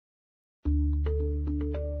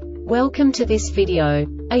Welcome to this video.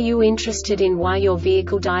 Are you interested in why your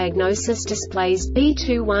vehicle diagnosis displays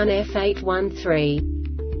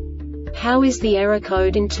B21F8-13? How is the error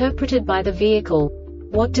code interpreted by the vehicle?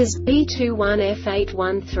 What does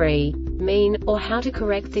B21F8-13 mean, or how to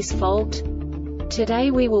correct this fault? Today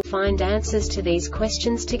we will find answers to these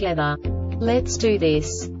questions together. Let's do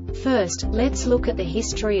this. First, let's look at the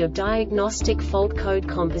history of diagnostic fault code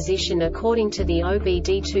composition according to the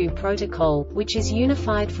OBD2 protocol, which is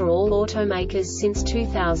unified for all automakers since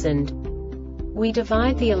 2000. We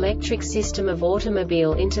divide the electric system of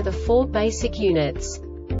automobile into the four basic units: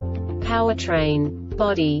 powertrain,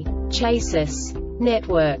 body, chassis,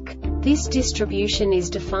 network. This distribution is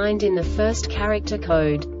defined in the first character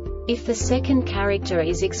code. If the second character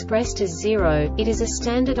is expressed as 0, it is a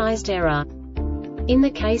standardized error. In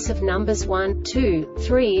the case of numbers 1, 2,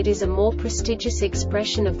 3, it is a more prestigious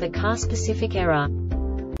expression of the car-specific error.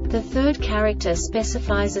 The third character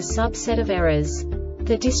specifies a subset of errors.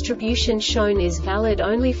 The distribution shown is valid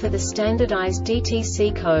only for the standardized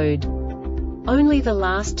DTC code. Only the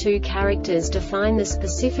last two characters define the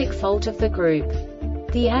specific fault of the group.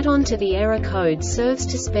 The add-on to the error code serves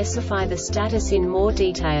to specify the status in more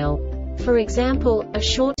detail. For example, a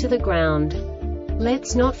short to the ground.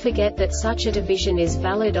 Let's not forget that such a division is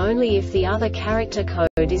valid only if the other character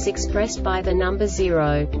code is expressed by the number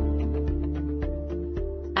 0.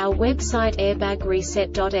 Our website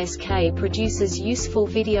airbagreset.sk produces useful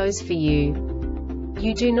videos for you.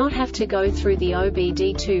 You do not have to go through the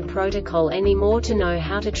OBD2 protocol anymore to know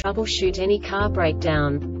how to troubleshoot any car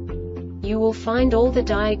breakdown. You will find all the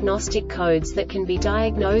diagnostic codes that can be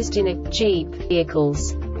diagnosed in a Jeep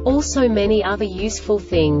vehicles. Also many other useful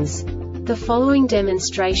things. The following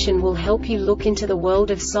demonstration will help you look into the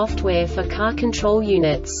world of software for car control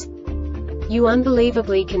units. You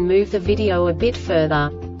unbelievably can move the video a bit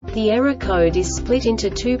further. The error code is split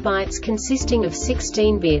into 2 bytes consisting of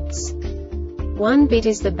 16 bits. 1 bit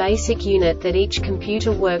is the basic unit that each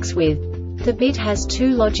computer works with. The bit has 2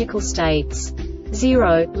 logical states: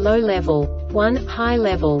 0, low level, 1, high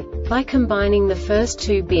level. By combining the first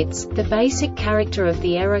 2 bits, the basic character of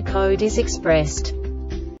the error code is expressed.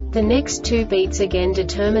 The next 2 beats again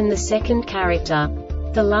determine the second character.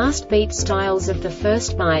 The last beat styles of the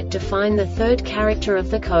first byte define the third character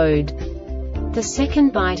of the code. The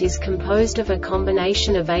second byte is composed of a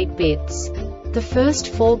combination of 8 bits. The first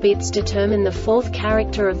 4 bits determine the fourth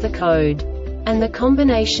character of the code. And the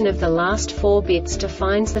combination of the last 4 bits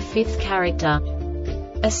defines the fifth character.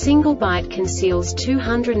 A single byte conceals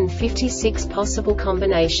 256 possible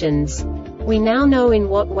combinations. We now know in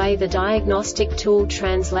what way the diagnostic tool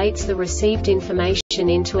translates the received information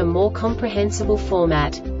into a more comprehensible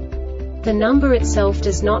format. The number itself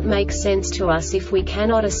does not make sense to us if we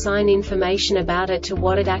cannot assign information about it to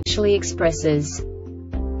what it actually expresses.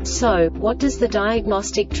 So, what does the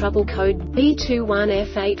diagnostic trouble code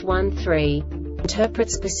B21F8-13 interpret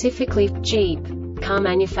specifically for Jeep car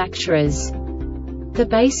manufacturers? The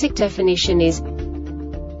basic definition is: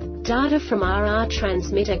 data from s.r.o.the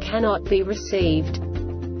transmitter cannot be received.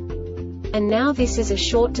 And now this is a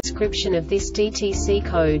short description of this DTC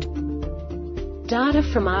code. Data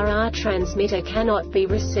from s.r.o.the transmitter cannot be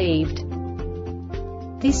received.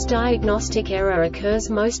 This diagnostic error occurs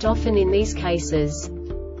most often in these cases: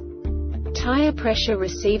 tire pressure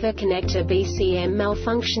receiver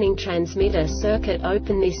connectorBCMMalfunctioning transmitter circuit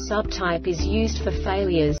open. This subtype is used for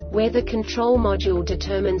failures where the control module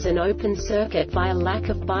determines an open circuit via lack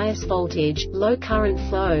of bias voltage, low current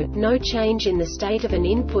flow, no change in the state of an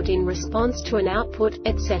input in response to an output,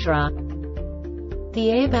 etc. The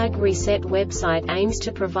Airbag Reset website aims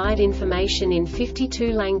to provide information in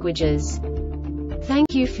 52 languages.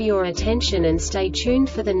 Thank you for your attention and stay tuned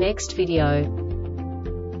for the next video.